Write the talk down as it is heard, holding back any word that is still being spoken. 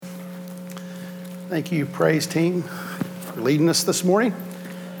Thank you, praise team, for leading us this morning.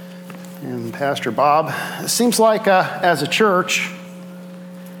 And Pastor Bob, it seems like as a church,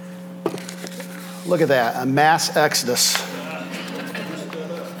 look at that, a mass exodus.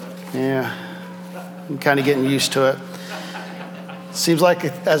 Yeah, I'm kind of getting used to it. Seems like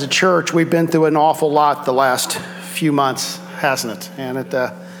as a church, we've been through an awful lot the last few months, hasn't it? And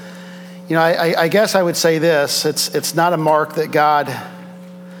I guess I would say this, it's not a mark that God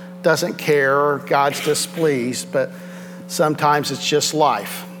doesn't care or God's displeased, but sometimes it's just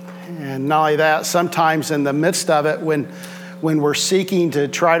life. And not only that, sometimes in the midst of it, when we're seeking to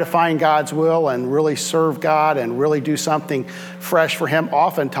try to find God's will and really serve God and really do something fresh for Him,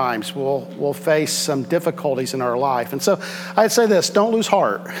 oftentimes we'll face some difficulties in our life. And so I'd say this, don't lose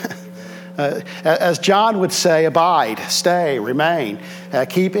heart. As John would say, abide, stay, remain,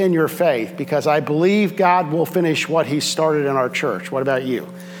 keep in your faith, because I believe God will finish what He started in our church. What about you?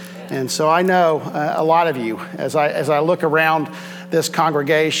 And so I know a lot of you, as I look around this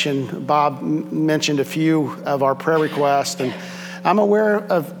congregation, Bob mentioned a few of our prayer requests, and I'm aware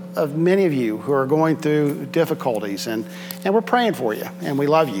of many of you who are going through difficulties, and we're praying for you, and we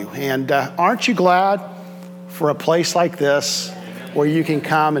love you. And aren't you glad for a place like this where you can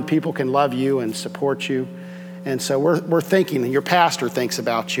come and people can love you and support you? And so we're thinking, and your pastor thinks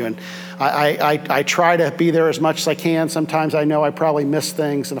about you, and I try to be there as much as I can. Sometimes I know I probably miss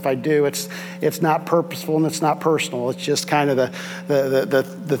things, and if I do, it's not purposeful and it's not personal. It's just kind of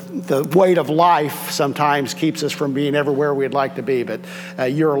the weight of life sometimes keeps us from being everywhere we'd like to be. But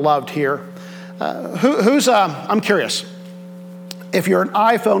you're loved here. I'm curious. If you're an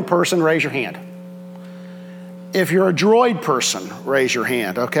iPhone person, raise your hand. If you're a Droid person, raise your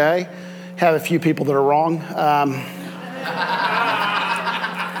hand. Okay. Have a few people that are wrong. I'm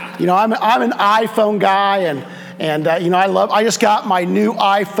an iPhone guy, and I just got my new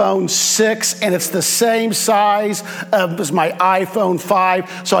iPhone 6, and it's the same size as my iPhone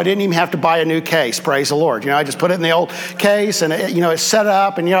 5, so I didn't even have to buy a new case. Praise the Lord. I just put it in the old case, and it's set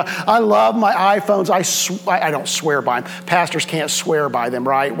up, and I love my iPhones. I don't swear by them. Pastors can't swear by them,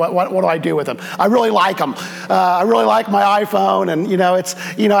 right? What do I do with them? I really like them. I really like my iPhone, and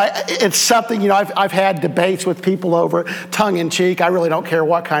it's something. I've had debates with people over it, tongue in cheek. I really don't care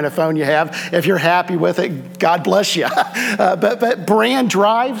what kind of phone you have. If you're happy with it, God bless you. But brand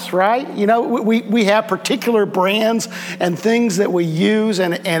drives, right? We have particular brands and things that we use,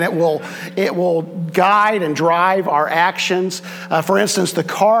 and it will guide and drive our actions. For instance, the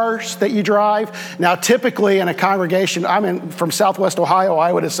cars that you drive. Now, typically in a congregation, from Southwest Ohio,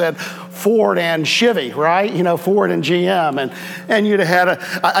 I would have said Ford and Chevy, right? Ford and GM, and you'd have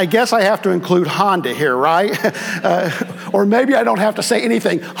had I guess I have to include Honda here, right? Or maybe I don't have to say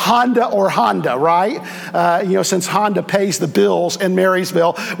anything, Honda or Honda, right? Since Honda pays the bills in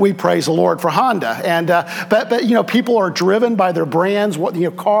Marysville, we praise the Lord for Honda. And but people are driven by their brands.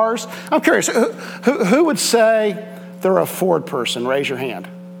 Cars. I'm curious, who would say they're a Ford person? Raise your hand.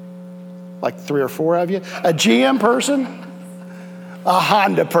 Like 3 or 4 of you. A GM person, a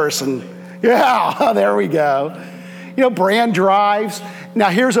Honda person. Yeah, there we go. Brand drives. Now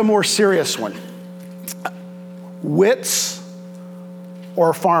here's a more serious one. Wits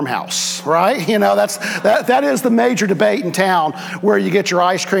or farmhouse, right? That is the major debate in town, where you get your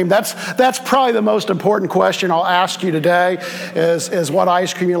ice cream. That's probably the most important question I'll ask you today is what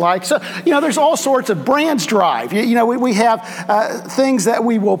ice cream you like. So, there's all sorts of brands drive. We have things that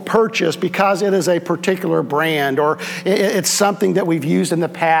we will purchase because it is a particular brand, or it's something that we've used in the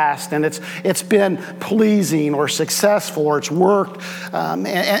past, and it's been pleasing or successful, or it's worked.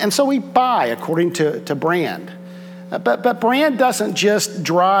 And so we buy according to brand. But brand doesn't just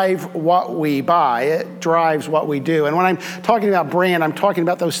drive what we buy, it drives what we do. And when I'm talking about brand, I'm talking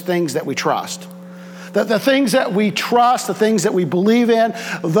about those things that we trust. The things that we trust, the things that we believe in,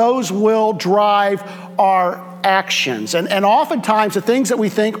 those will drive our actions. And oftentimes the things that we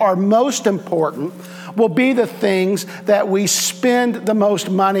think are most important will be the things that we spend the most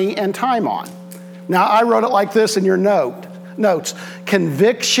money and time on. Now, I wrote it like this in your notes.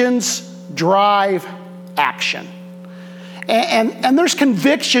 Convictions drive action. And there's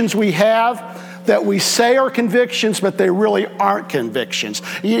convictions we have that we say are convictions, but they really aren't convictions.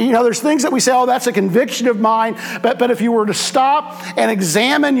 There's things that we say, that's a conviction of mine, but if you were to stop and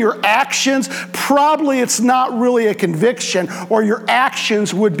examine your actions, probably it's not really a conviction, or your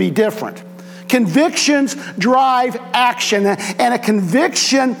actions would be different. Convictions drive action, and a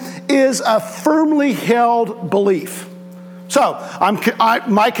conviction is a firmly held belief. So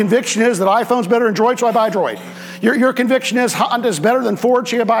my conviction is that iPhone's better than Droid, so I buy a Droid. Your conviction is Honda's better than Ford,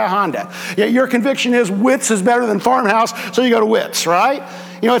 so you buy a Honda. Your conviction is Wits is better than Farmhouse, so you go to Wits, right?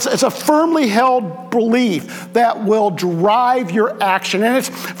 It's a firmly held belief that will drive your action, and it's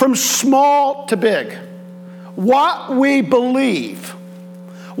from small to big. What we believe,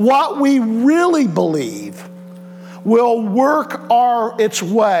 what we really believe, will work its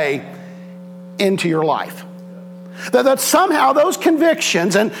way into your life. That somehow those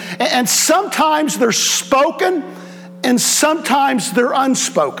convictions, and sometimes they're spoken and sometimes they're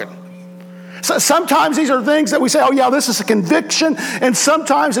unspoken. So sometimes these are things that we say, oh yeah, this is a conviction, and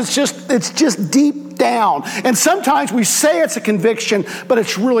sometimes it's just deep down. And sometimes we say it's a conviction, but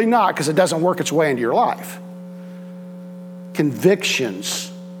it's really not because it doesn't work its way into your life.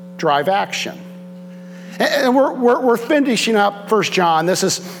 Convictions drive action. And we're finishing up 1 John.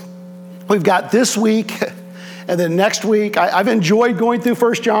 We've got this week and then next week. I've enjoyed going through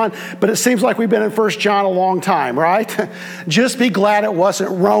 1 John, but it seems like we've been in 1 John a long time, right? Just be glad it wasn't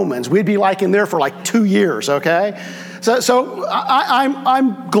Romans. We'd be in there for 2 years, okay? So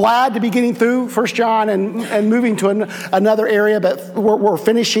I'm glad to be getting through 1 John and moving to another area, but we're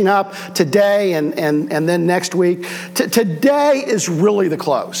finishing up today and then next week. Today is really the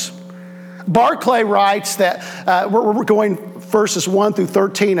close. Barclay writes that we're going verses 1 through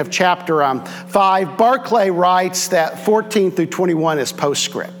 13 of chapter 5. Barclay writes that 14 through 21 is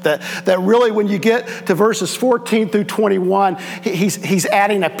postscript. That really when you get to verses 14 through 21, he's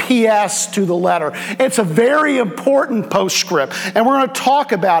adding a PS to the letter. It's a very important postscript, and we're going to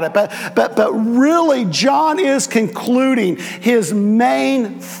talk about it. But really, John is concluding his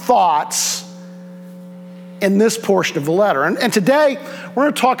main thoughts in this portion of the letter. And today, we're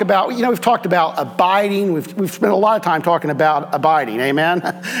going to talk about, we've talked about abiding. We've spent a lot of time talking about abiding, amen?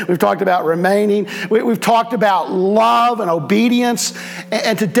 We've talked about remaining. We've talked about love and obedience.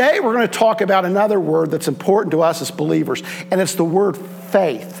 And today, we're going to talk about another word that's important to us as believers, and it's the word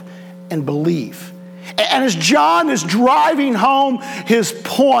faith and belief. And as John is driving home his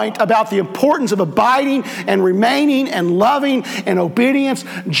point about the importance of abiding and remaining and loving and obedience,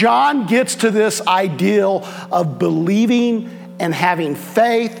 John gets to this ideal of believing and having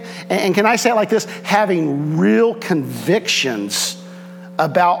faith. And can I say it like this? Having real convictions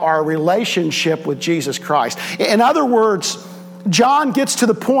about our relationship with Jesus Christ. In other words, John gets to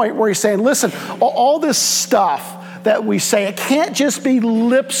the point where he's saying, listen, all this stuff that we say, it can't just be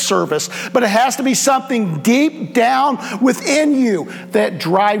lip service, but it has to be something deep down within you that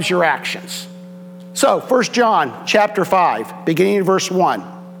drives your actions. So, 1 John chapter 5, beginning in verse 1.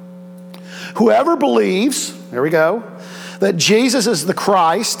 Whoever believes, there we go, that Jesus is the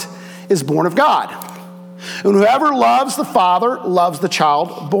Christ is born of God. And whoever loves the Father loves the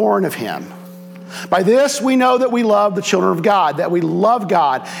child born of him. By this we know that we love the children of God, that we love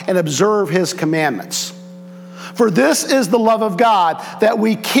God and observe his commandments. For this is the love of God, that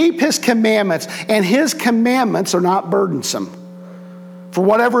we keep his commandments, and his commandments are not burdensome. For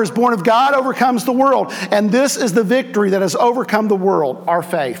whatever is born of God overcomes the world, and this is the victory that has overcome the world, our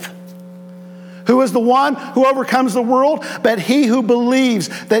faith. Who is the one who overcomes the world? But he who believes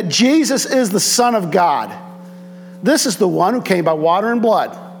that Jesus is the Son of God. This is the one who came by water and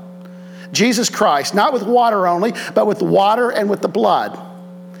blood. Jesus Christ, not with water only, but with the water and with the blood.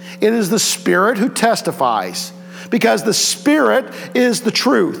 It is the Spirit who testifies, because the Spirit is the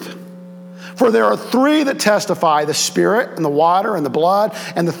truth. For there are three that testify, the Spirit and the water and the blood,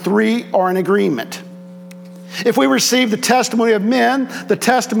 and the three are in agreement. If we receive the testimony of men, the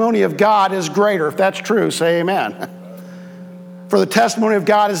testimony of God is greater. If that's true, say amen. For the testimony of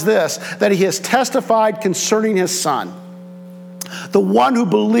God is this, that he has testified concerning his Son. The one who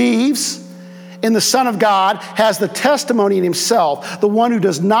believes in the Son of God has the testimony in himself. The one who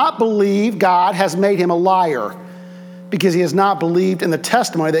does not believe God has made him a liar, because he has not believed in the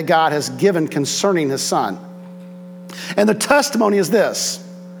testimony that God has given concerning his Son. And the testimony is this,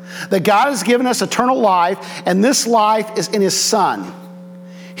 that God has given us eternal life, and this life is in his Son.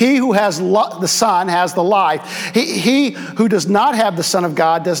 He who has the Son has the life. He who does not have the Son of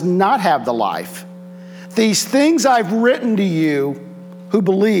God does not have the life. These things I've written to you who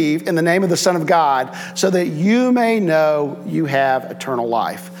believe in the name of the Son of God, so that you may know you have eternal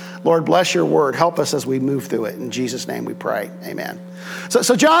life. Lord, bless your word. Help us as we move through it. In Jesus' name we pray. Amen.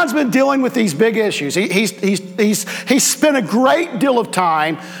 So John's been dealing with these big issues. He's spent a great deal of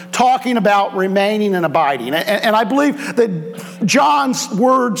time talking about remaining and abiding. And I believe that John's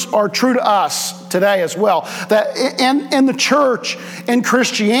words are true to us today as well. That in the church, in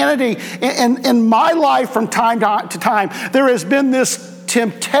Christianity, in my life from time to time, there has been this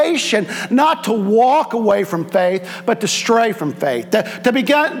temptation not to walk away from faith, but to stray from faith, to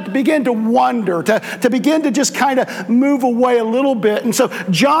begin to wonder, to begin to just kind of move away a little bit. And so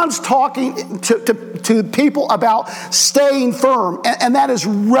John's talking to people about staying firm, and that is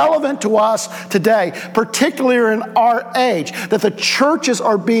relevant to us today, particularly in our age, that the churches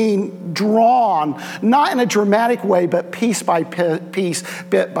are being drawn, not in a dramatic way, but piece by piece,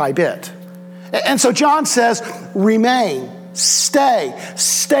 bit by bit. And so John says, remain, stay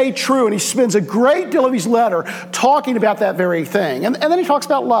true. And he spends a great deal of his letter talking about that very thing. And then he talks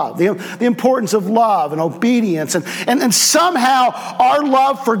about love, the importance of love and obedience. And somehow our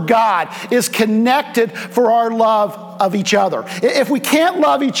love for God is connected for our love of each other. If we can't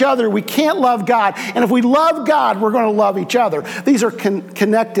love each other, we can't love God. And if we love God, we're going to love each other. These are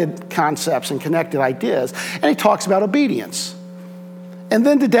connected concepts and connected ideas. And he talks about obedience. And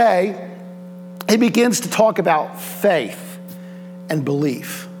then today, he begins to talk about faith and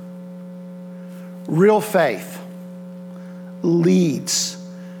belief. Real faith leads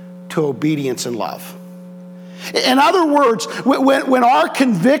to obedience and love. In other words, when our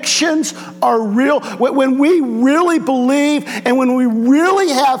convictions are real, when we really believe and when we really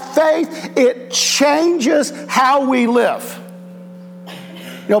have faith, it changes how we live.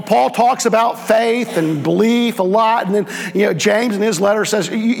 You know, Paul talks about faith and belief a lot, and then, James in his letter says,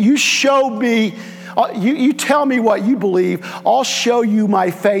 you show me, you tell me what you believe, I'll show you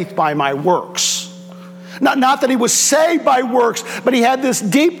my faith by my works. Not that he was saved by works, but he had this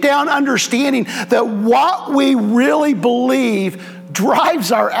deep down understanding that what we really believe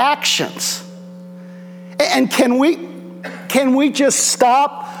drives our actions. And can we just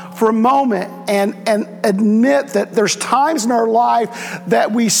stop for a moment and admit that there's times in our life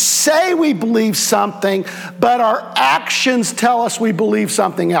that we say we believe something, but our actions tell us we believe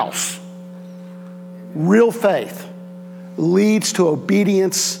something else? Real faith leads to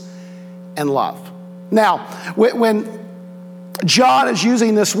obedience and love. Now, when John is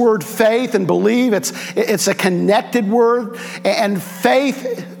using this word faith and believe, it's a connected word, and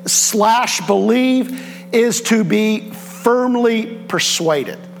faith / believe is to be firmly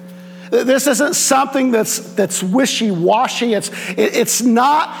persuaded. This isn't something that's wishy-washy. It's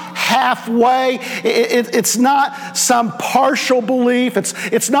not halfway. It's not some partial belief.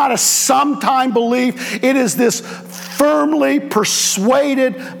 It's not a sometime belief. It is this firmly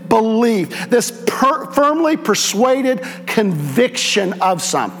persuaded belief, this firmly persuaded conviction of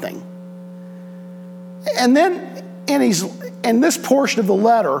something. And then in this portion of the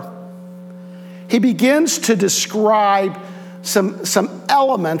letter, he begins to describe some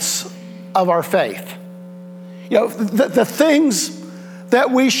elements of our faith. The things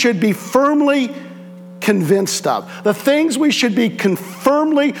that we should be firmly convinced of, the things we should be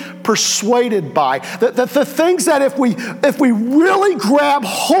firmly persuaded by, the things that if we really grab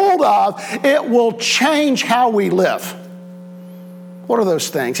hold of, it will change how we live. What are those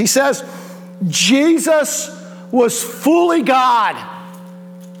things? He says, Jesus was fully God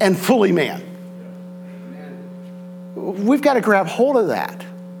and fully man. We've got to grab hold of that.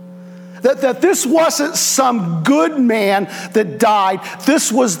 That this wasn't some good man that died.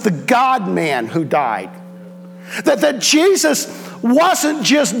 This was the God-man who died. That Jesus wasn't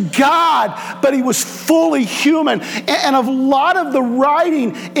just God, but he was fully human. And a lot of the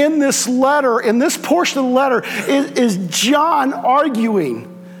writing in this letter, in this portion of the letter, is John arguing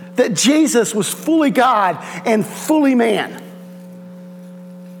that Jesus was fully God and fully man.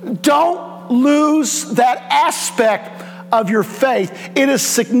 Don't lose that aspect of your faith. It is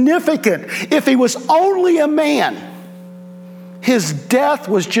significant. If he was only a man, his death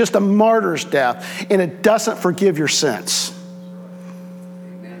was just a martyr's death, and it doesn't forgive your sins.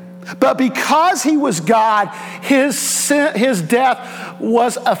 But because he was God, his death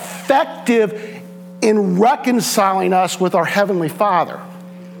was effective in reconciling us with our Heavenly Father.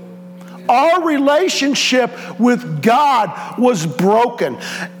 Our relationship with God was broken.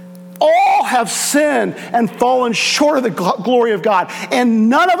 All have sinned and fallen short of the glory of God.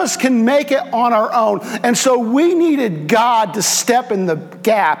 And none of us can make it on our own. And so we needed God to step in the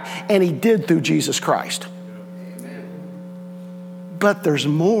gap, and he did through Jesus Christ. Amen. But there's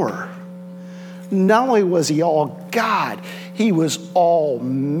more. Not only was he all God, he was all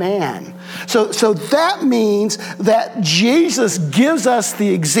man. So that means that Jesus gives us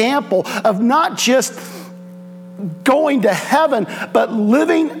the example of not just going to heaven, but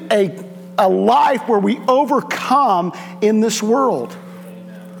living a life where we overcome in this world.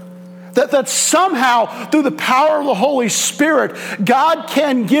 That somehow, through the power of the Holy Spirit, God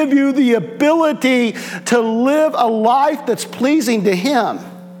can give you the ability to live a life that's pleasing to him.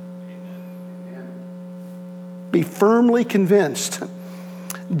 Be firmly convinced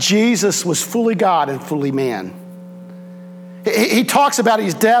Jesus was fully God and fully man. He talks about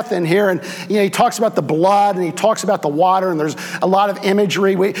his death in here, and he talks about the blood, and he talks about the water, and there's a lot of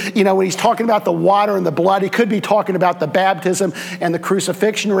imagery. When he's talking about the water and the blood, he could be talking about the baptism and the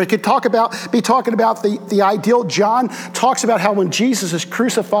crucifixion, or he could be talking about the ideal. John talks about how when Jesus is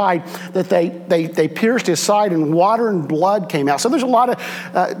crucified, that they pierced his side, and water and blood came out. So there's a lot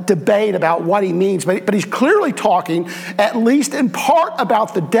of debate about what he means, but he's clearly talking, at least in part,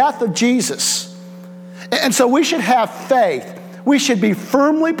 about the death of Jesus. And so we should have faith. We should be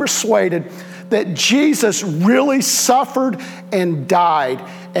firmly persuaded that Jesus really suffered and died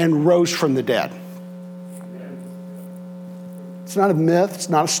and rose from the dead. It's not a myth. It's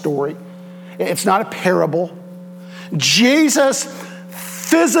not a story. It's not a parable. Jesus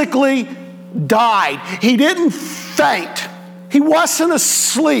physically died. He didn't faint. He wasn't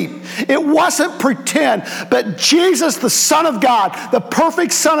asleep. It wasn't pretend. But Jesus, the Son of God, the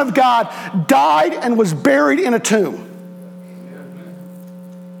perfect Son of God, died and was buried in a tomb.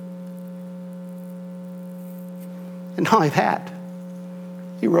 And not only that,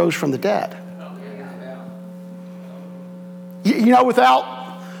 he rose from the dead.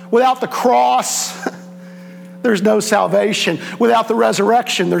 Without the cross, there's no salvation. Without the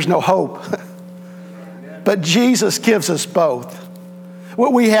resurrection, there's no hope. But Jesus gives us both.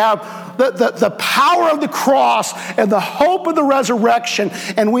 We have the power of the cross and the hope of the resurrection,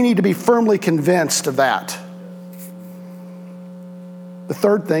 and we need to be firmly convinced of that. The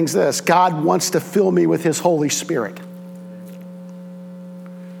third thing is this: God wants to fill me with his Holy Spirit.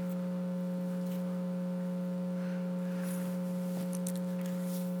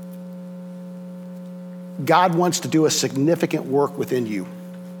 God wants to do a significant work within you.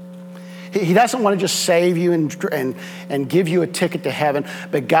 He doesn't want to just save you and give you a ticket to heaven,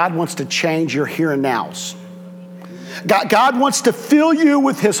 but God wants to change your here and nows. God wants to fill you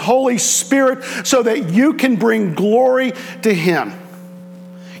with his Holy Spirit so that you can bring glory to him.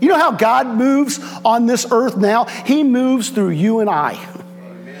 You know how God moves on this earth now? He moves through you and I.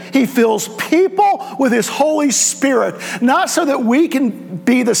 He fills people with his Holy Spirit, not so that we can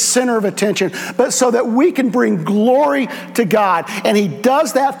be the center of attention, but so that we can bring glory to God. And he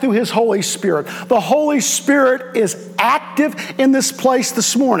does that through his Holy Spirit. The Holy Spirit is active in this place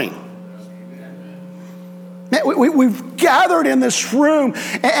this morning. We've gathered in this room,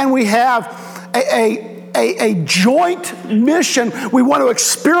 and we have a joint mission. We want to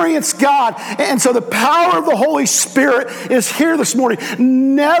experience God. And so the power of the Holy Spirit is here this morning.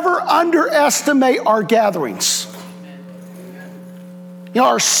 Never underestimate our gatherings.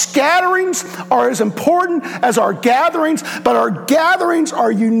 Our scatterings are as important as our gatherings, but our gatherings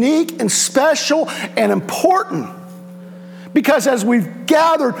are unique and special and important. Because as we've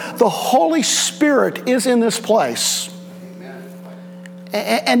gathered, the Holy Spirit is in this place.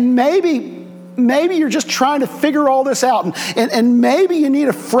 And maybe you're just trying to figure all this out. And maybe you need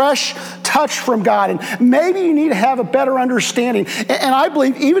a fresh touch from God. And maybe you need to have a better understanding. And I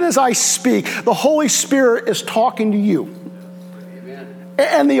believe even as I speak, the Holy Spirit is talking to you. Amen.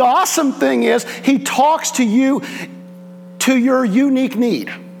 And the awesome thing is, he talks to you to your unique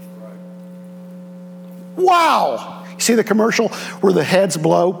need. Wow. You see the commercial where the heads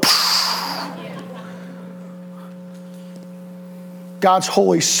blow? God's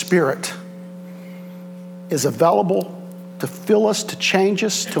Holy Spirit is available to fill us, to change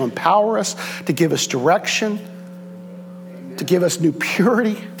us, to empower us, to give us direction, to give us new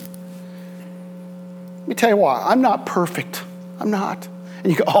purity. Let me tell you what, I'm not perfect. I'm not.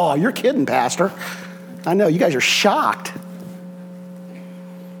 And you go, oh, you're kidding, Pastor. I know, you guys are shocked.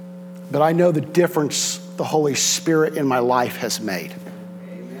 But I know the difference the Holy Spirit in my life has made.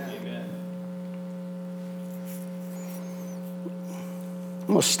 Amen. I'm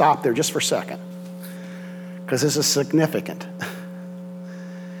going to stop there just for a second, because this is significant.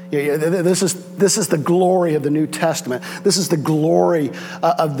 This is the glory of the New Testament. This is the glory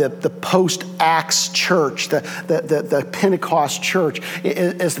of the post-Acts church, the Pentecost church,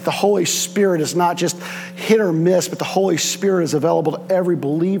 is that the Holy Spirit is not just hit or miss, but the Holy Spirit is available to every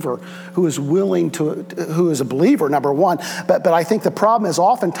believer who is who is a believer, number one. But I think the problem is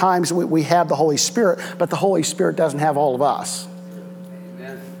oftentimes we have the Holy Spirit, but the Holy Spirit doesn't have all of us.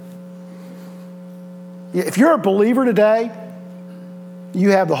 Amen. If you're a believer today,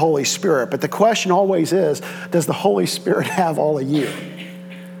 you have the Holy Spirit. But the question always is, does the Holy Spirit have all of you?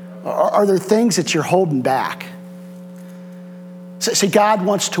 Are there things that you're holding back? See, God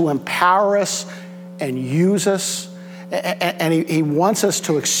wants to empower us and use us, and He wants us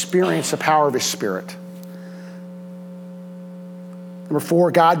to experience the power of His Spirit. Number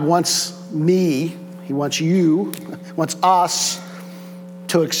 4, God wants me, He wants you, wants us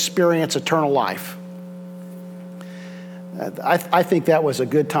to experience eternal life. I think that was a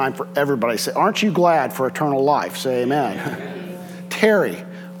good time for everybody to say, aren't you glad for eternal life? Say amen. Terry,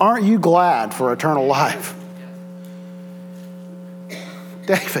 aren't you glad for eternal life?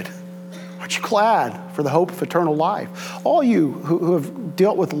 David, aren't you glad for the hope of eternal life? All you who have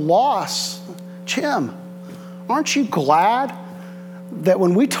dealt with loss, Jim, aren't you glad that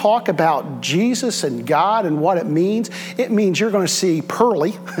when we talk about Jesus and God and what it means you're going to see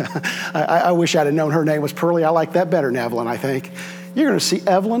Pearlie. I wish I'd have known her name was Pearlie. I like that better than Evelyn, I think. You're going to see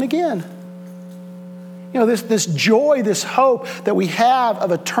Evelyn again. You know, this joy, this hope that we have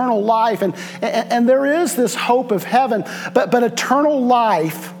of eternal life. And there is this hope of heaven, but eternal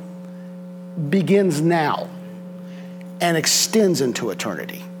life begins now and extends into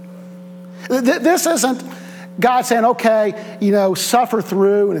eternity. This isn't God saying, okay, suffer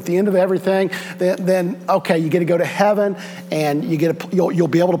through, and at the end of everything, then okay, you get to go to heaven, and you'll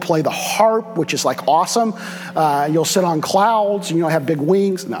be able to play the harp, which is like awesome. You'll sit on clouds, and you'll have big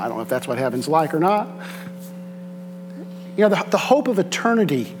wings. No, I don't know if that's what heaven's like or not. The hope of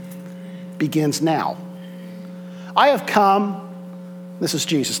eternity begins now. I have come, this is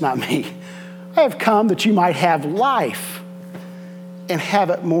Jesus, not me. I have come that you might have life and have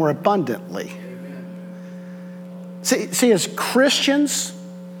it more abundantly. See, as Christians,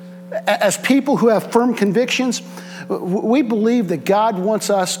 as people who have firm convictions, we believe that God wants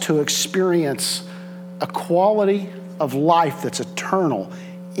us to experience a quality of life that's eternal,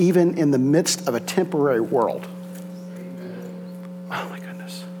 even in the midst of a temporary world. Oh my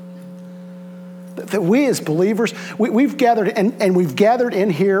goodness. That we as believers, we've gathered, and we've gathered in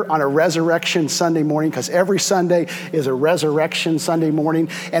here on a Resurrection Sunday morning, because every Sunday is a Resurrection Sunday morning,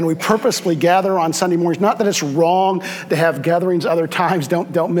 and we purposely gather on Sunday mornings. Not that it's wrong to have gatherings other times,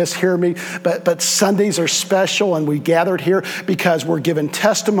 don't mishear me, but Sundays are special, and we gathered here because we're given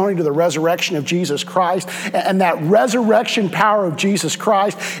testimony to the resurrection of Jesus Christ, and that resurrection power of Jesus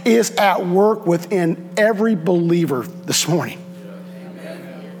Christ is at work within every believer this morning.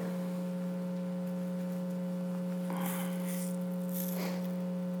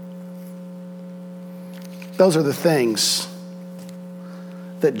 Those are the things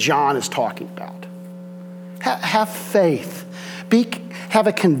that John is talking about. Have faith. Have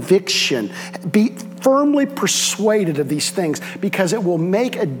a conviction. Be firmly persuaded of these things, because it will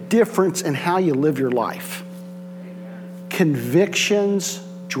make a difference in how you live your life. Convictions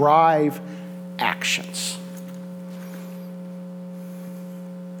drive actions.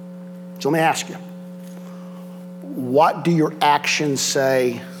 So let me ask you, what do your actions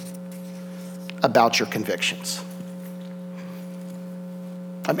say about your convictions?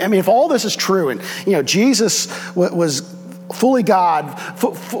 I mean, if all this is true, and Jesus was fully God,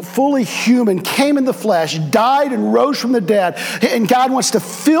 fully human, came in the flesh, died and rose from the dead, and God wants to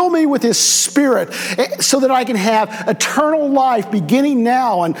fill me with His Spirit so that I can have eternal life beginning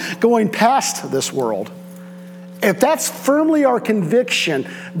now and going past this world. If that's firmly our conviction,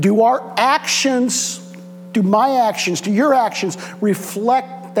 do my actions, do your actions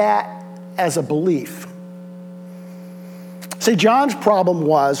reflect that as a belief? See, John's problem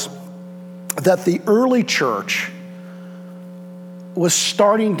was that the early church was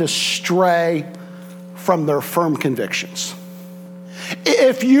starting to stray from their firm convictions.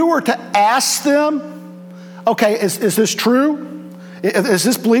 If you were to ask them, okay, is this true? Is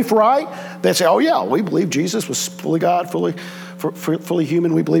this belief right? They'd say, oh yeah, we believe Jesus was fully God, fully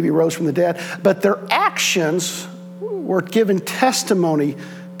human. We believe He rose from the dead. But their actions were giving testimony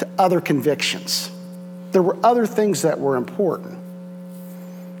to other convictions. There were other things that were important.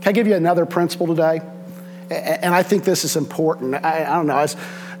 Can I give you another principle today? And I think this is important. I don't know, I was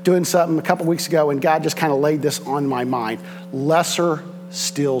doing something a couple weeks ago, and God just kind of laid this on my mind. Lesser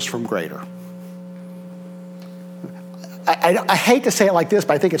steals from greater. I hate to say it like this,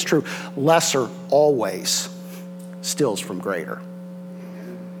 but I think it's true. Lesser always steals from greater.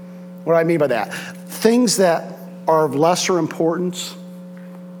 What do I mean by that? Things that are of lesser importance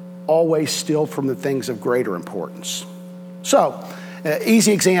always steal from the things of greater importance. So,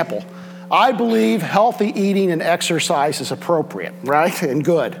 easy example. I believe healthy eating and exercise is appropriate, right? And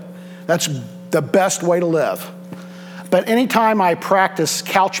good. That's the best way to live. But anytime I practice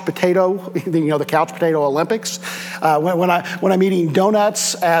couch potato, the couch potato Olympics, when I'm eating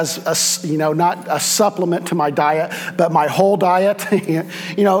donuts as not a supplement to my diet, but my whole diet,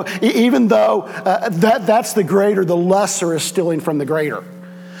 even though that's the greater, the lesser is stealing from the greater.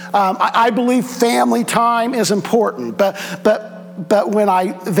 I believe family time is important, but when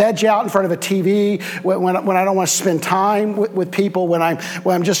I veg out in front of a TV, when I don't want to spend time with people, when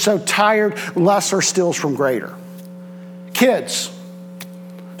I'm just so tired, lesser steals from greater. Kids,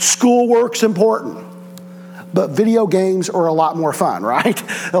 schoolwork's important, but video games are a lot more fun, right?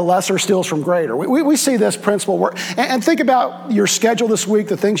 The lesser steals from greater. We see this principle work. And think about your schedule this week,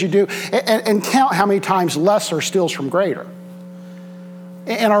 the things you do, and count how many times lesser steals from greater.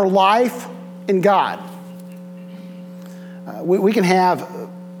 In our life in God, we can have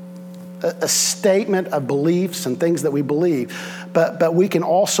a statement of beliefs and things that we believe, but we can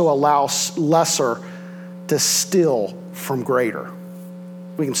also allow lesser to steal from greater.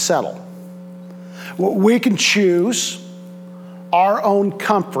 We can settle. We can choose our own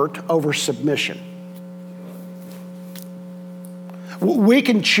comfort over submission. We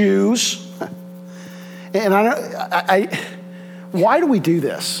can choose, and why do we do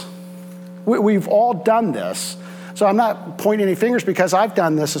this? We've all done this. So I'm not pointing any fingers because I've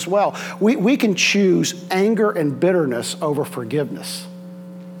done this as well. We can choose anger and bitterness over forgiveness.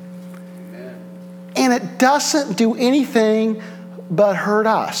 Amen. And it doesn't do anything but hurt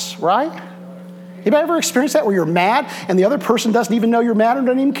us, right? Anybody ever experienced that where you're mad and the other person doesn't even know you're mad or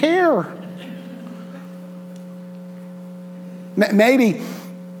doesn't even care? Maybe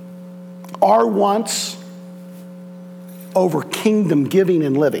our wants over kingdom giving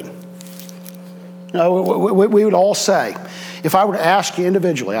and living. You know, we would all say, if I were to ask you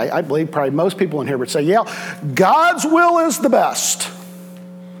individually, I believe probably most people in here would say, yeah, God's will is the best.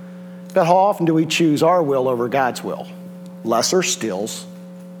 But how often do we choose our will over God's will? Lesser steals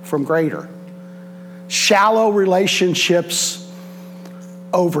from greater. Shallow relationships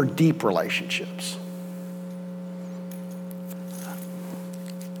over deep relationships.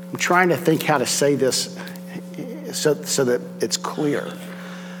 I'm trying to think how to say this so that it's clear.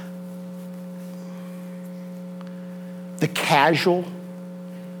 The casual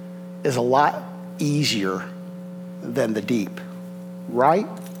is a lot easier than the deep, right?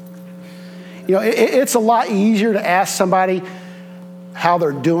 You know, it's a lot easier to ask somebody how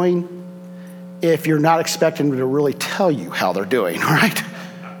they're doing if you're not expecting them to really tell you how they're doing, right?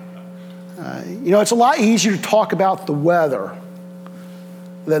 You know, it's a lot easier to talk about the weather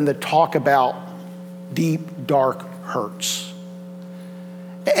than to talk about deep, dark hurts.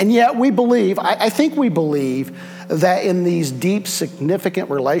 And yet we believe, I think we believe, that in these deep, significant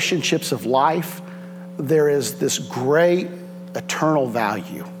relationships of life, there is this great eternal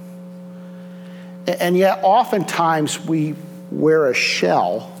value. And yet oftentimes we wear a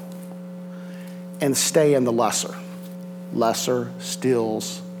shell and stay in the lesser. Lesser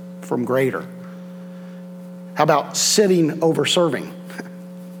steals from greater. How about sitting over serving?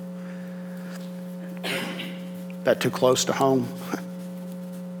 That too close to home?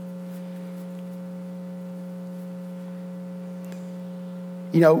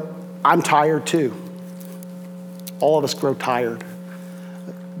 You know, I'm tired too. All of us grow tired.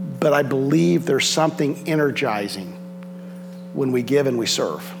 But I believe there's something energizing when we give and we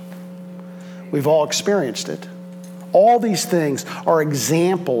serve. We've all experienced it. All these things are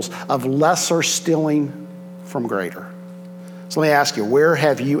examples of lesser stealing from greater. So let me ask you, where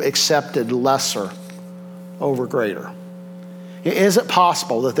have you accepted lesser over greater? Is it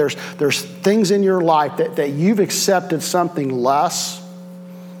possible that there's things in your life that you've accepted something less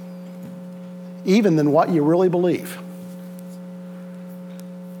even than what you really believe?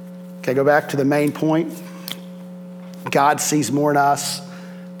 Okay, go back to the main point. God sees more in us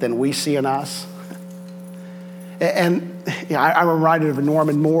than we see in us. And you know, I'm reminded of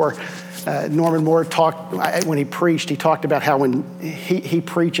Norman Moore. Norman Moore talked, when he preached, he talked about how when he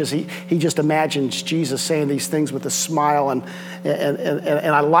preaches, he just imagines Jesus saying these things with a smile. And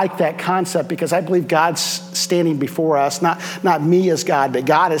I like that concept because I believe God's standing before us, not me as God, but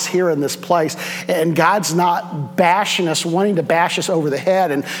God is here in this place. And God's not bashing us, wanting to bash us over the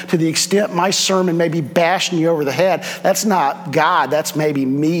head. And to the extent my sermon may be bashing you over the head, that's not God. That's maybe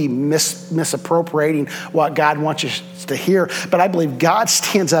me misappropriating what God wants us to hear. But I believe God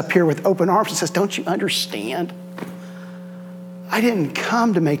stands up here with open arms and says, don't you understand? I didn't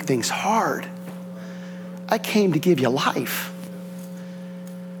come to make things hard. I came to give you life.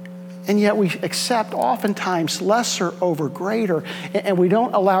 And yet we accept oftentimes lesser over greater, and we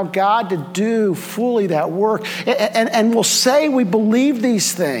don't allow God to do fully that work. And we'll say we believe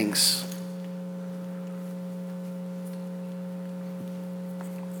these things.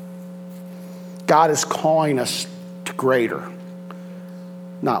 God is calling us to greater,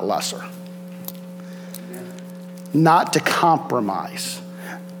 not lesser. Not to compromise.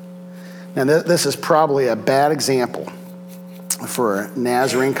 Now, this is probably a bad example for a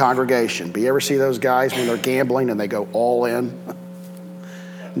Nazarene congregation. But you ever see those guys when they're gambling and they go all in?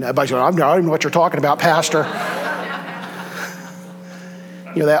 And everybody's going, I don't even know what you're talking about, Pastor.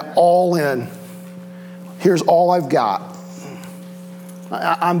 You know, that all in. Here's all I've got.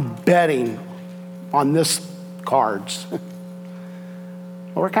 I'm betting on this cards.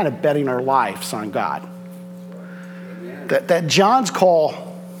 We're kind of betting our lives on God. That John's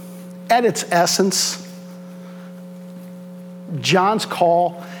call, at its essence, John's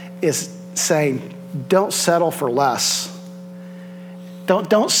call is saying, don't settle for less.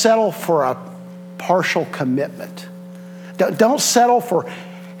 Don't settle for a partial commitment. Don't settle for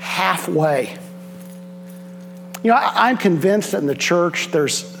halfway. I'm convinced that in the church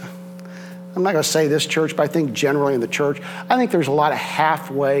I'm not going to say this church, but I think generally in the church, I think there's a lot of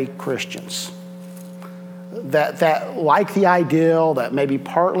halfway Christians that like the ideal, that may be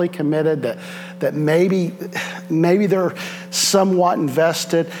partly committed, that maybe they're somewhat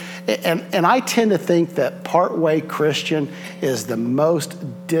invested. And I tend to think that partway Christian is the most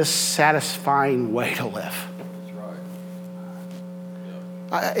dissatisfying way to live.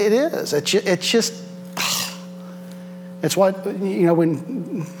 That's right. It is. It's just, it's what,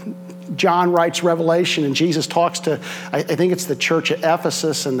 when John writes Revelation and Jesus talks to, I think it's the church at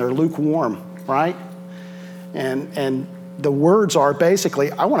Ephesus, and they're lukewarm, right? And the words are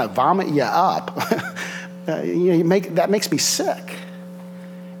basically, I want to vomit you up. That makes me sick.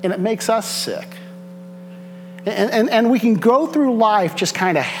 And it makes us sick. And we can go through life just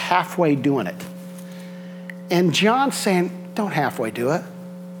kind of halfway doing it. And John's saying, don't halfway do it.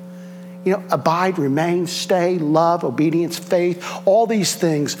 Abide, remain, stay, love, obedience, faith. All these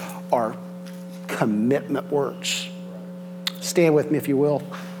things are commitment words. Stand with me if you will.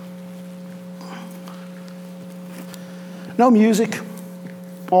 No music.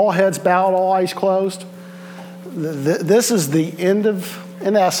 All heads bowed, all eyes closed. This is the end of,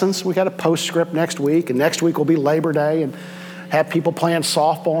 in essence, we got a postscript next week, and next week will be Labor Day, and have people playing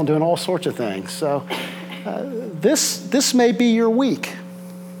softball and doing all sorts of things. So this may be your week.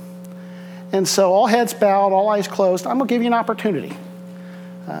 And so all heads bowed, all eyes closed. I'm going to give you an opportunity.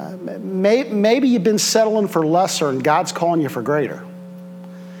 Maybe you've been settling for lesser and God's calling you for greater.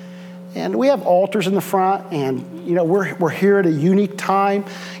 And we have altars in the front, and we're here at a unique time.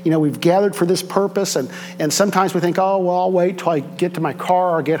 We've gathered for this purpose, and sometimes we think, oh, well, I'll wait till I get to my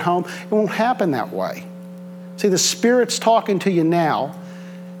car or get home. It won't happen that way. See, the Spirit's talking to you now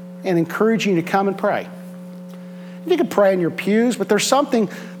and encouraging you to come and pray. You can pray in your pews, but there's something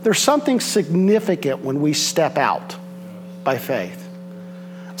significant when we step out by faith.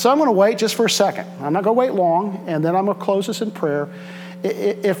 So I'm going to wait just for a second. I'm not going to wait long, and then I'm going to close this in prayer.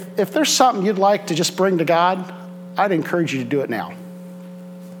 If there's something you'd like to just bring to God, I'd encourage you to do it now.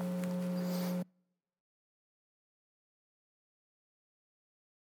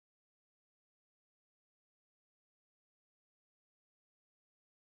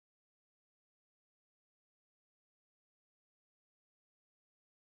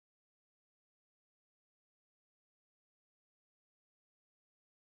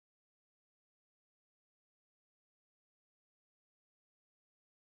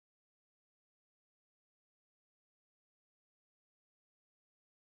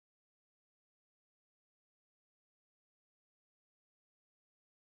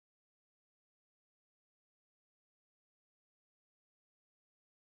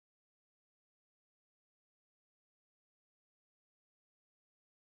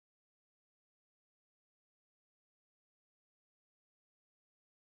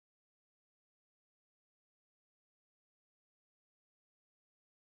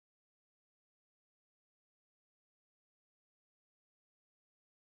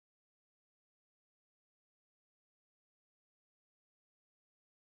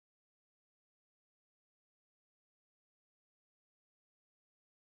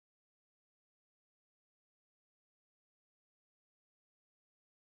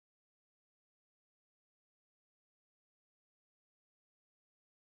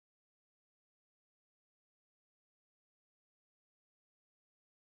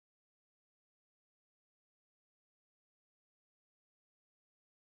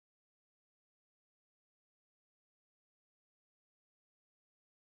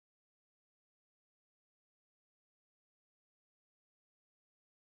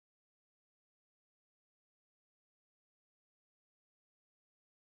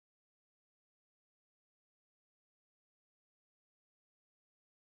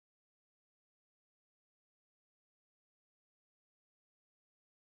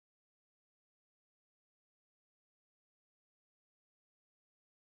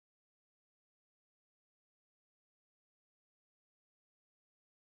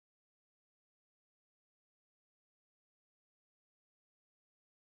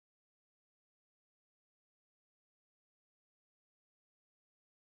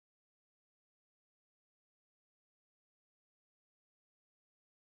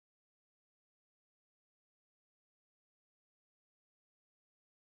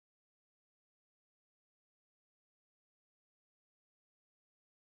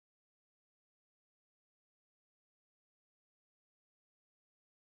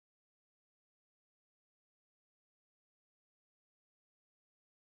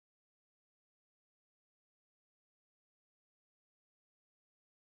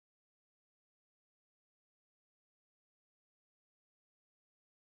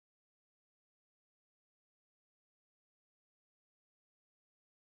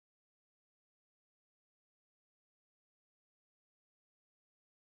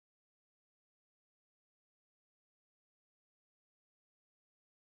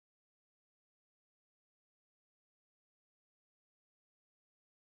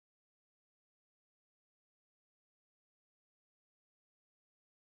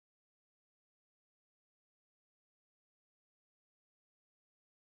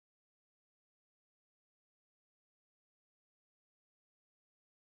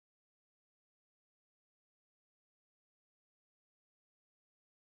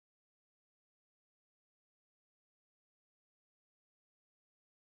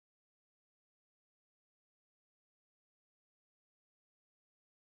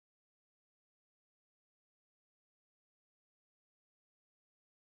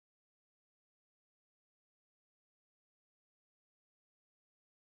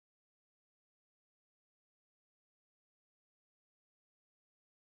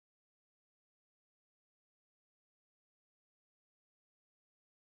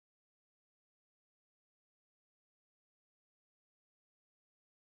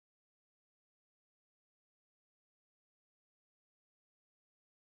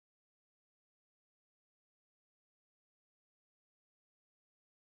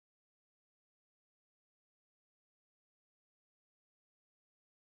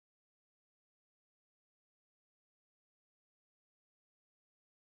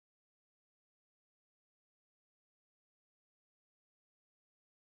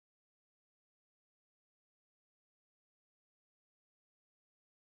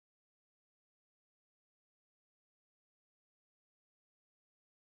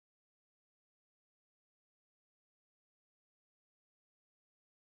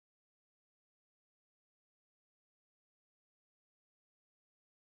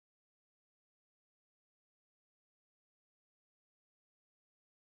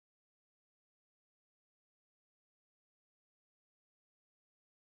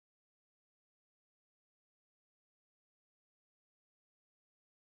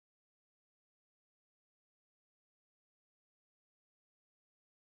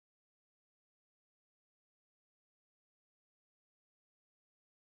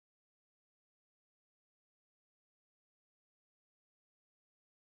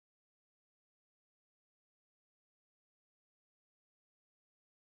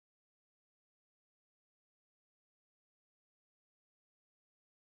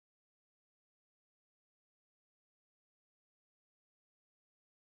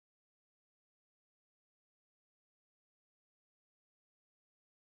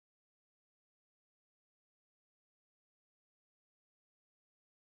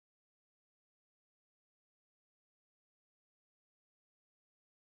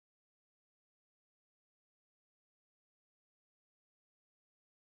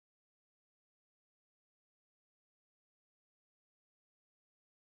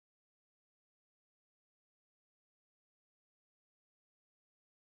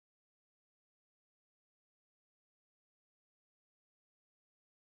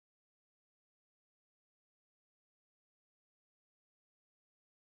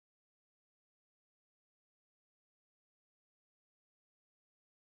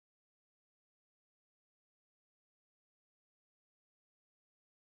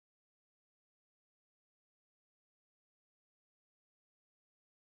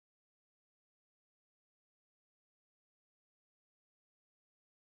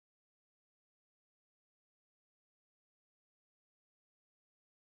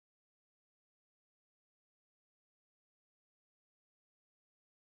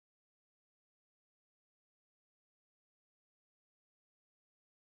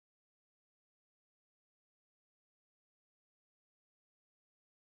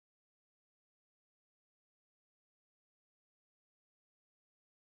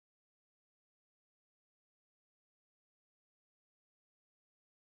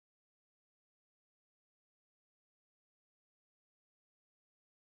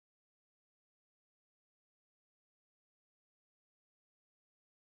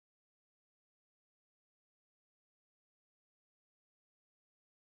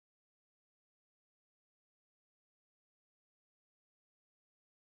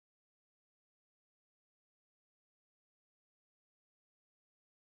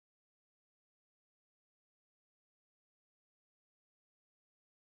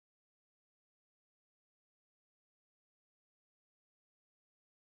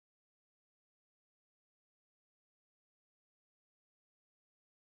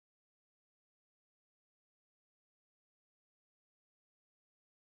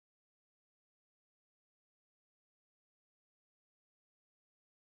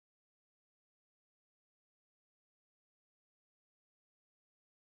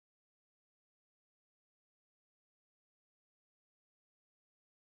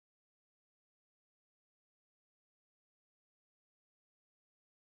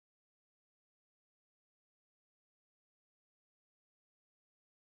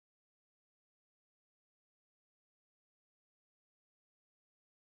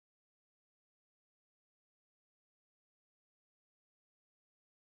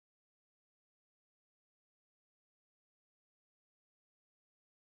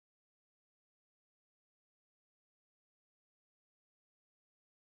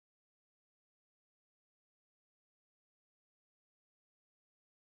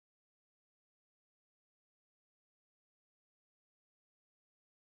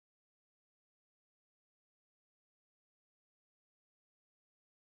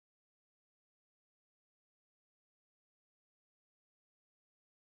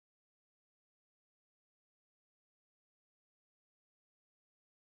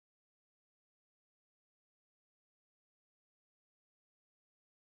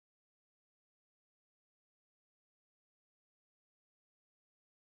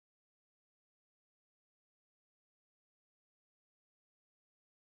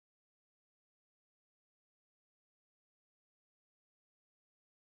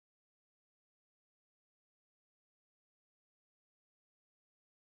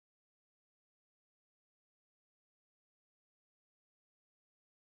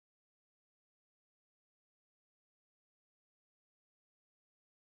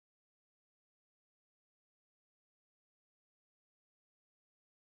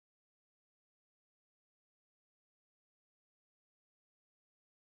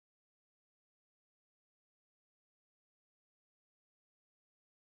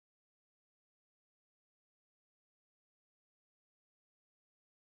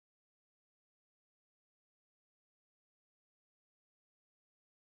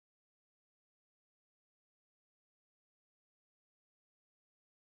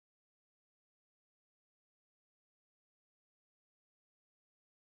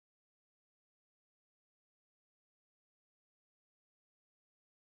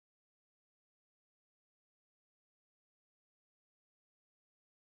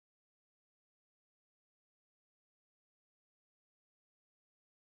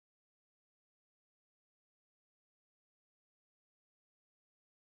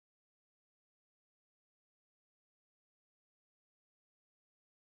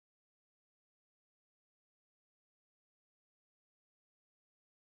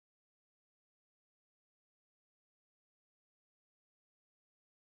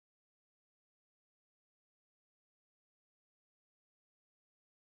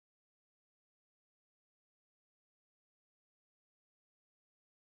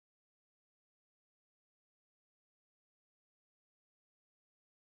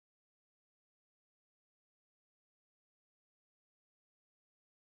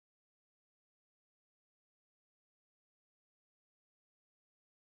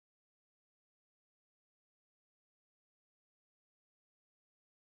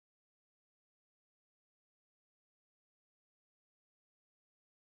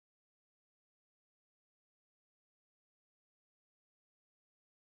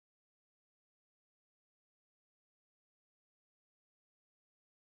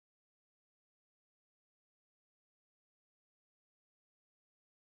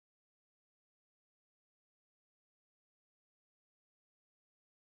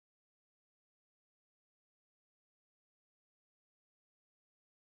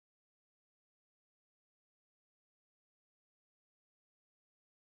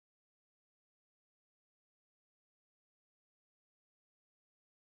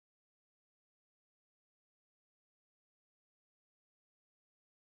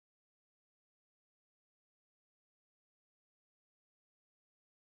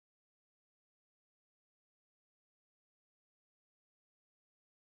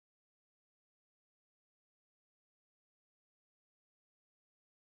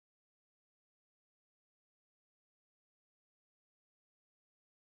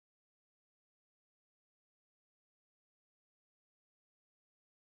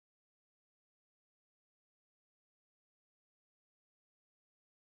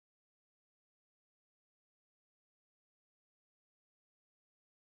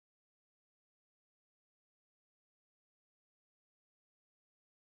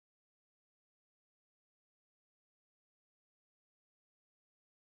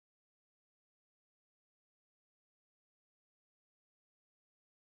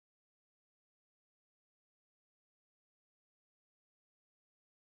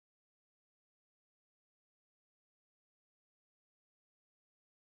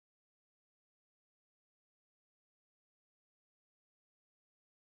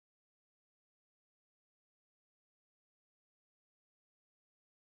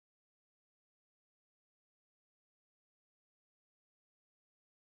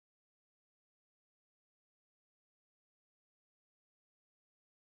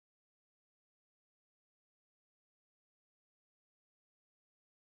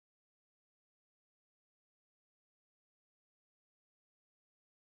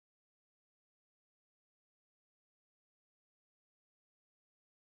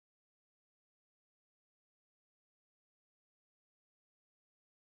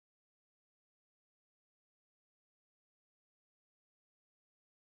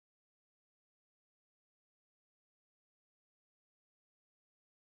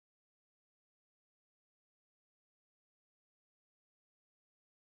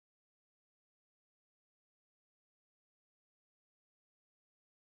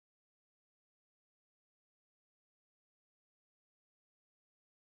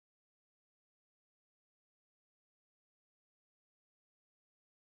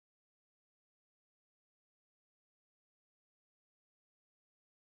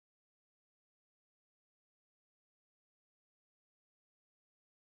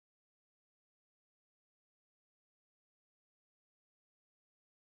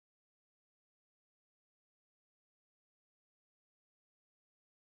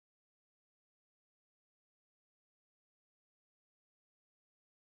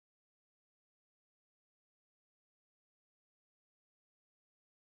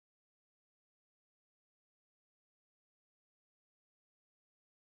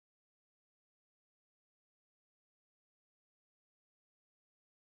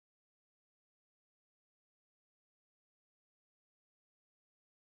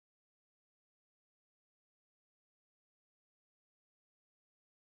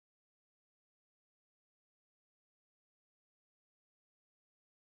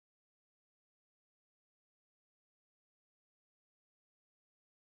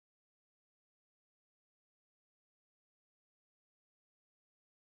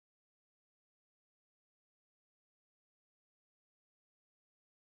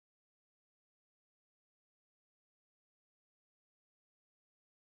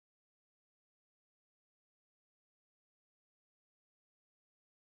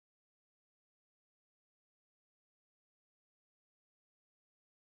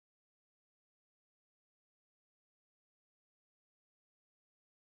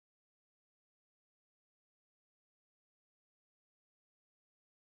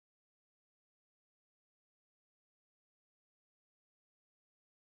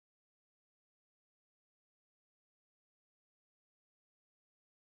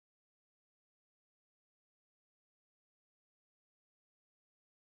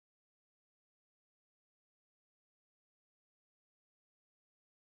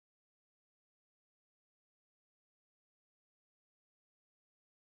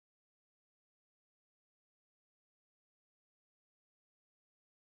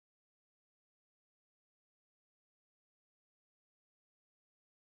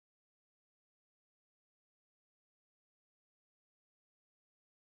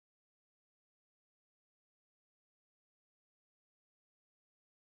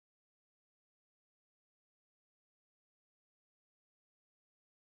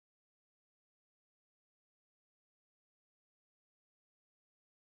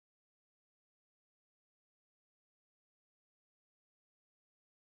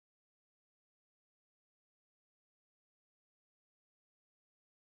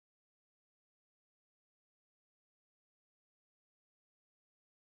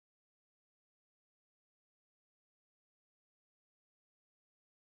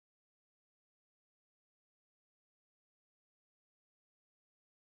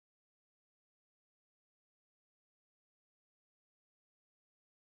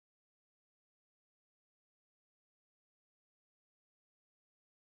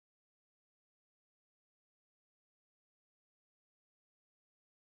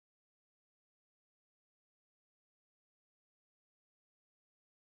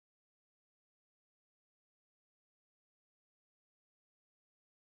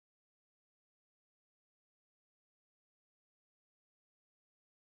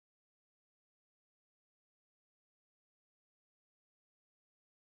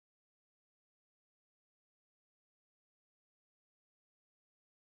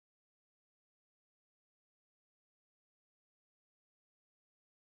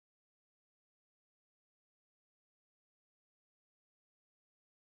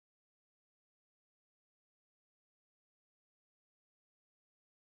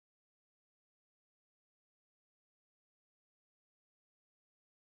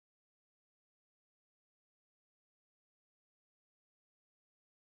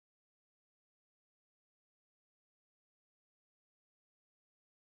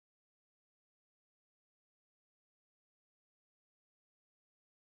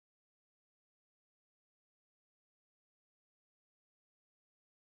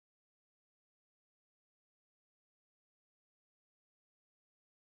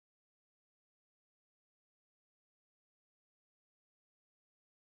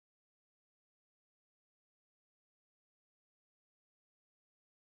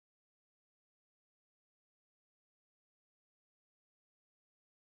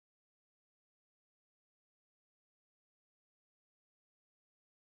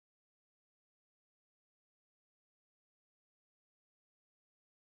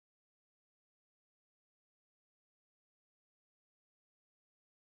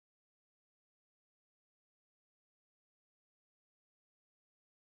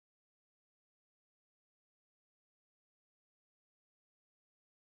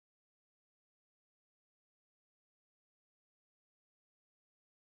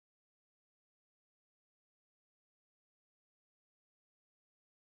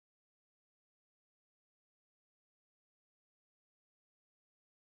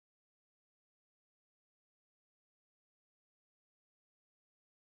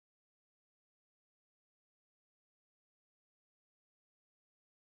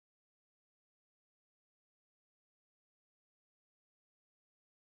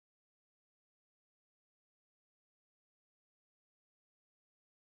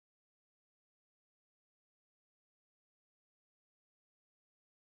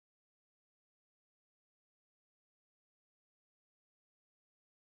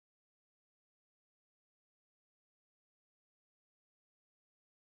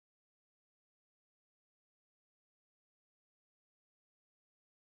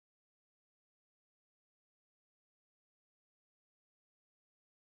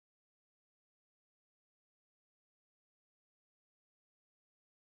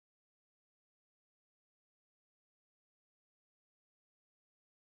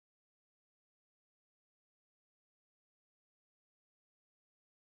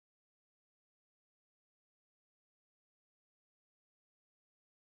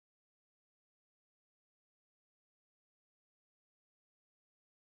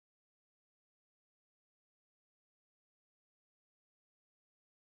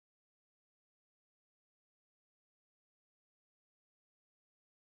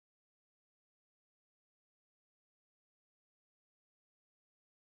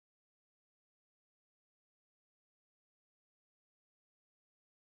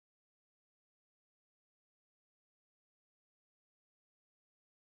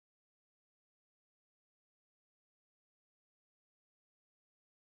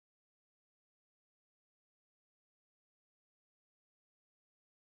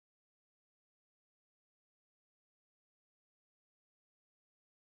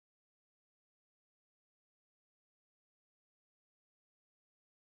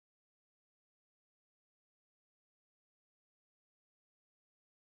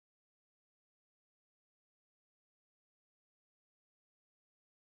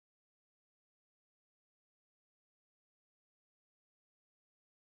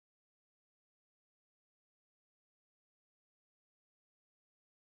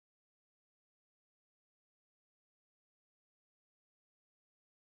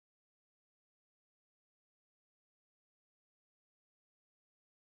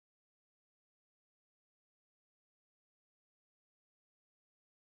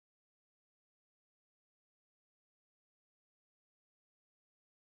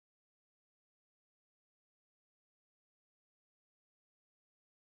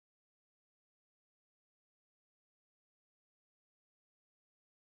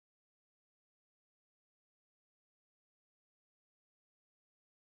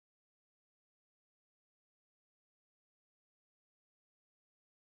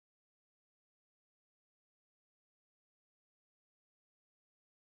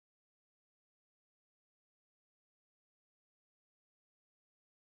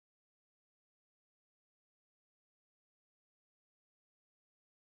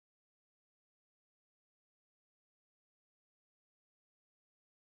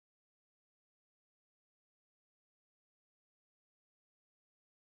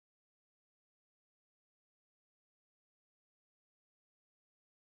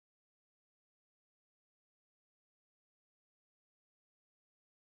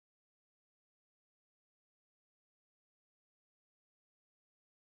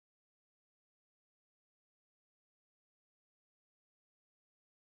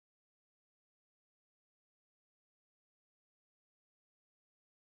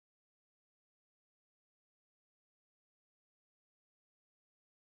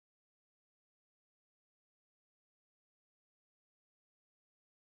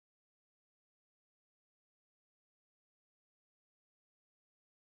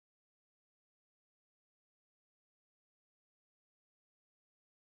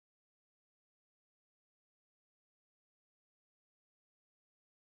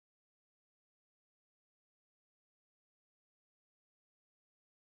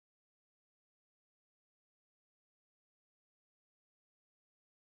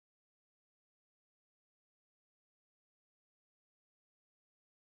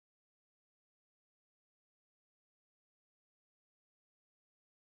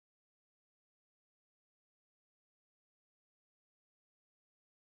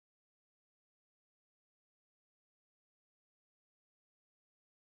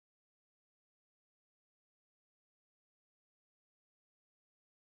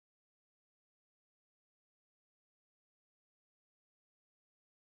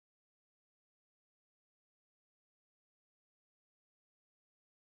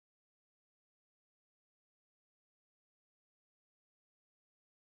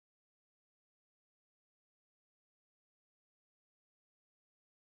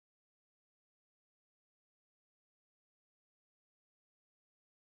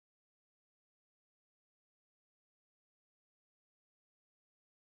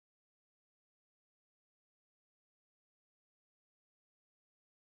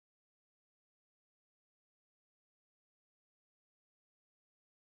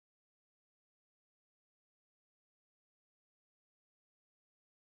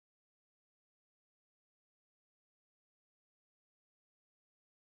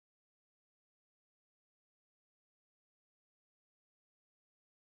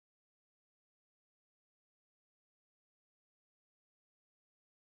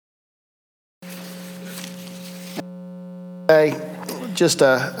 Just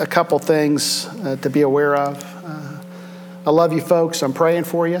a couple things to be aware of. I love you folks. I'm praying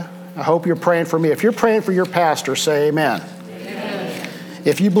for you. I hope you're praying for me. If you're praying for your pastor, say amen. Amen.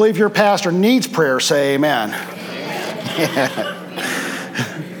 If you believe your pastor needs prayer, say amen.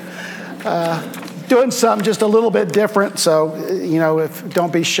 Doing something just a little bit different, so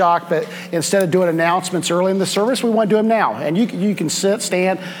don't be shocked, but instead of doing announcements early in the service, we want to do them now. And you can sit,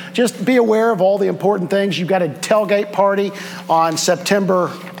 stand, just be aware of all the important things. You've got a tailgate party on September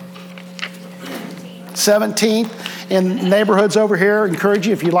 17th in neighborhoods over here. I encourage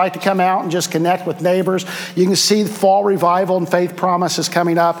you, if you'd like to come out and just connect with neighbors. You can see the Fall Revival and Faith Promise is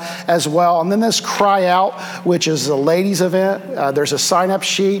coming up as well. And then this Cry Out, which is a ladies event. There's a sign-up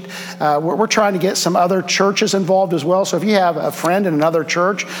sheet. We're trying to get some other churches involved as well. So if you have a friend in another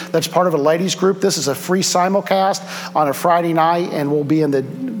church that's part of a ladies group, this is a free simulcast on a Friday night, and we'll be in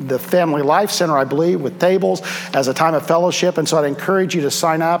the Family Life Center, I believe, with tables as a time of fellowship. And so I'd encourage you to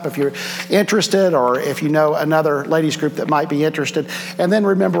sign up if you're interested, or if you know another ladies group that might be interested. And then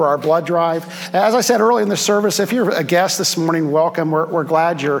remember our blood drive. As I said early in the service, if you're a guest this morning, welcome. We're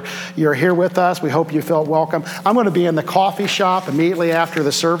glad you're here with us. We hope you felt welcome. I'm going to be in the coffee shop immediately after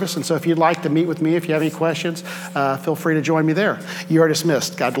the service, and so if you'd like to meet with me, if you have any questions, feel free to join me there. You are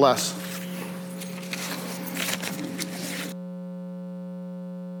dismissed. God bless.